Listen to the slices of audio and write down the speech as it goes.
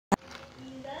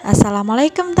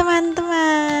Assalamualaikum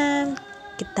teman-teman.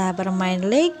 Kita bermain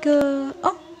Lego.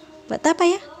 Oh, buat apa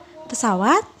ya?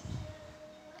 Pesawat,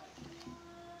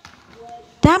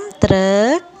 dump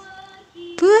truck,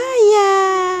 buaya.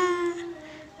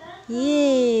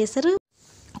 Yeay, seru.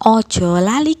 Ojo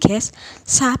lali guys,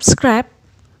 subscribe,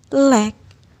 like,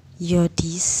 yo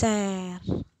di share.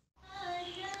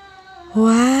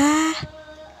 Wah,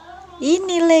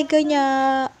 ini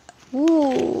Legonya.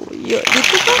 Yuk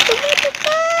ditumpah.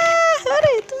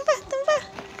 Hore, tumpah.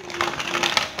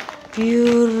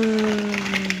 Biur.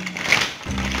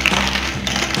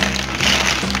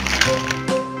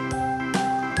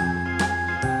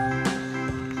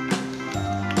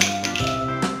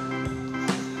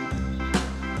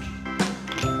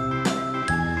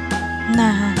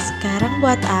 Nah, sekarang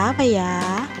buat apa ya?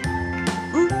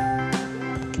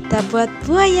 Kita buat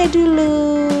buaya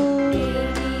dulu.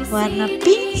 Warna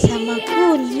pink sama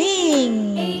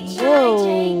kuning. Wow.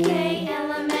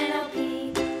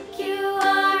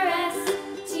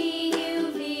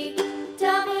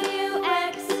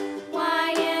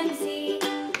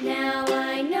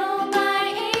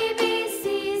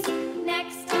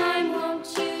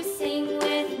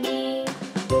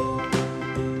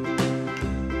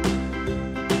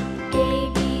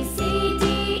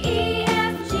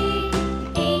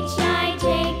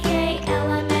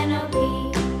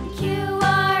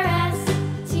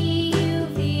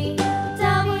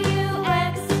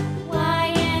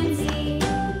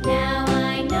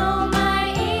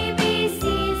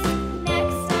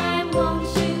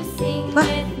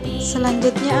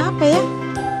 Selanjutnya apa ya?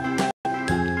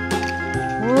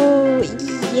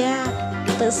 Iya,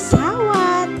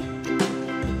 pesawat.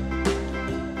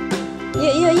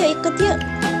 Yuk ikut yuk.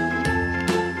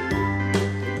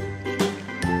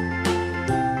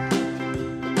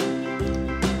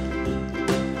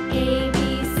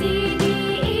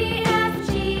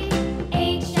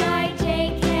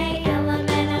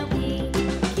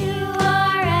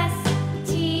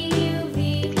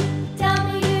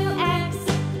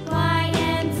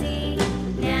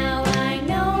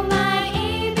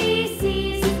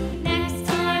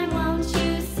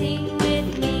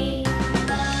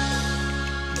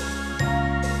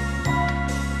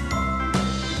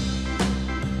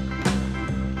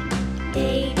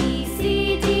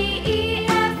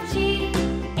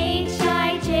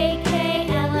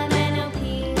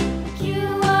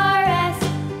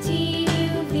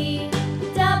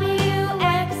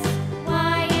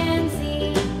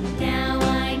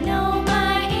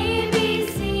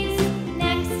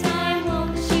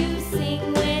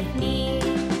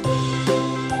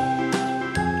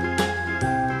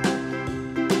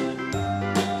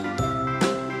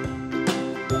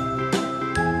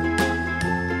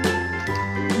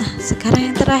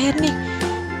 Sekarang yang terakhir nih,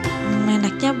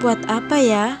 enaknya buat apa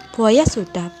ya? Buaya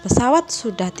sudah, pesawat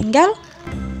sudah, tinggal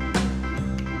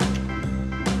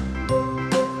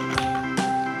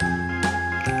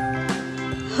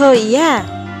oh iya,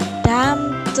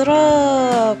 dump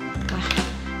truck. Wah,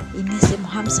 ini si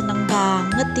Muham seneng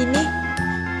banget ini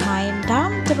main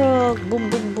dump truck. Bum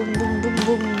bum bum bum bum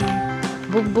bum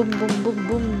bum bum bum bum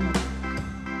bum.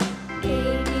 A,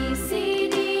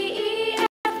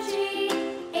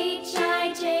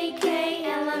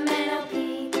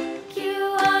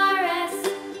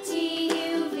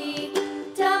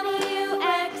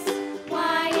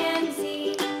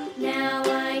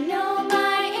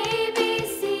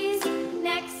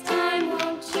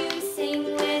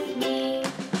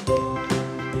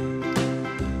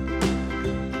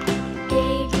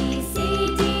 B, C,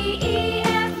 D, E,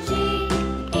 F, G,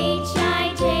 H,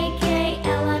 I, J,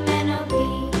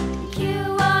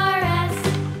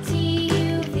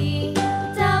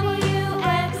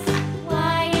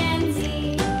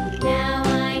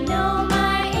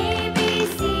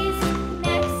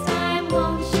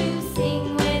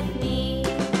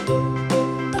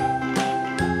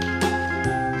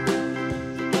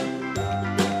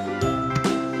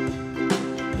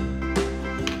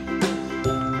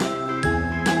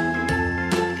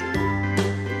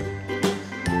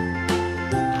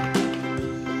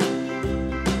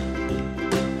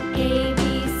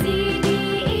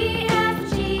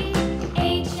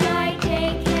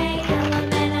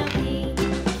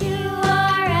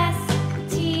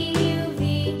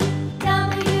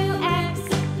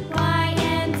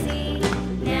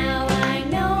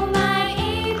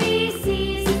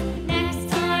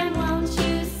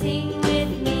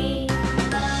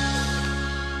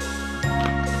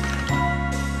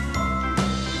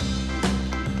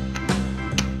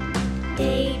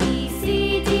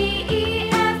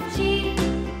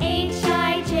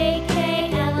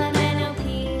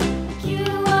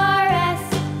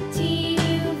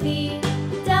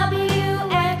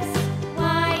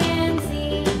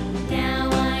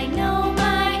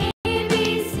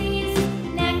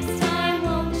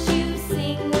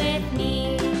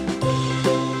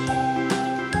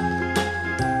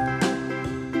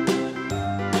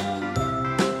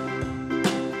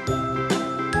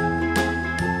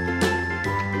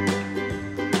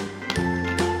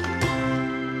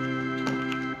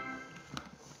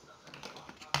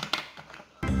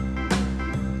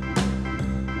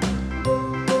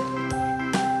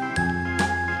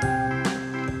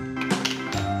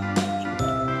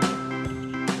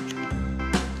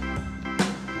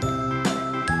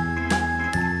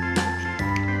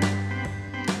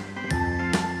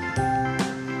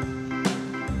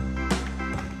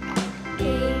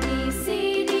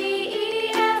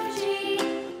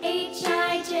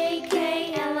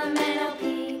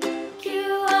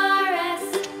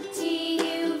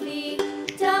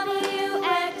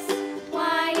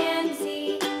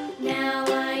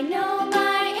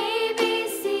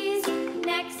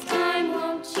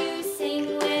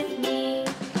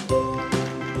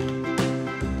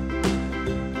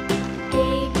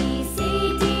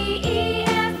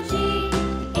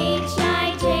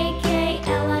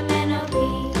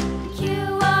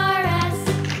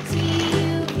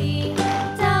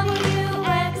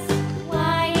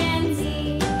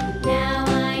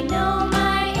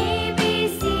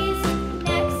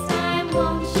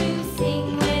 won't you sing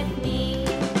with me?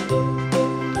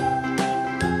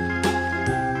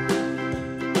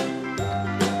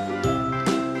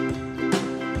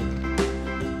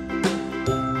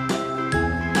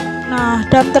 Nah,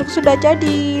 dam truk sudah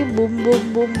jadi. Bum bum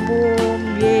bum bum,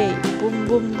 ye. Bum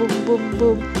bum bum bum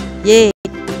bum, ye.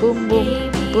 Bum bum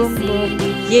bum bum,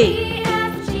 ye.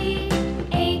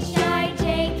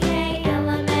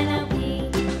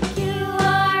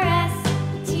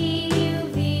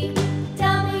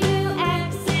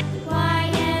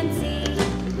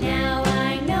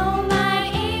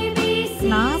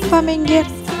 Kenapa minggir?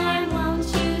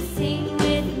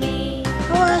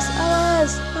 Awas,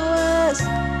 awas, awas.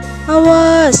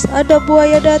 Awas, ada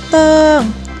buaya datang.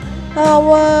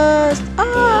 Awas.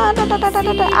 Ada.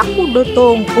 Aku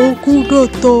datang. Aku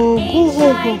datang.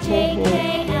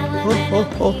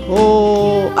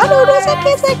 Aduh, udah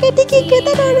sakit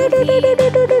digigit.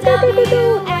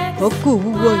 Aduh. Aku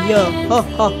buaya.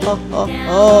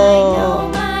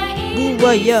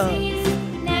 Buaya.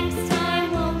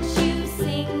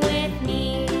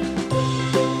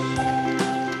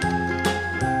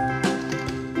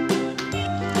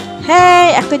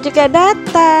 Hei, aku juga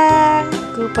datang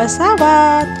ke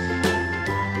pesawat.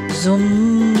 Zoom,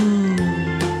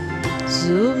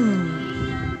 zoom.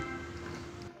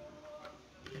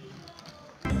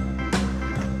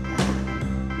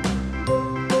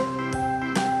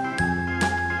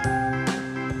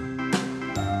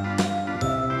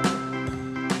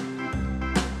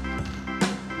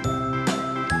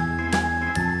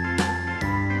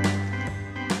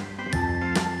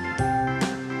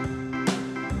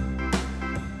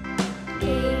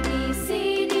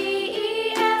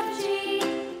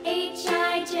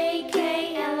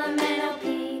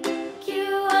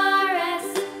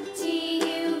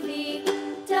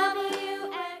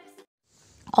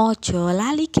 Ojo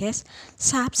lali guys,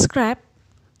 subscribe,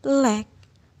 like,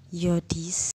 yo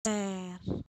di share.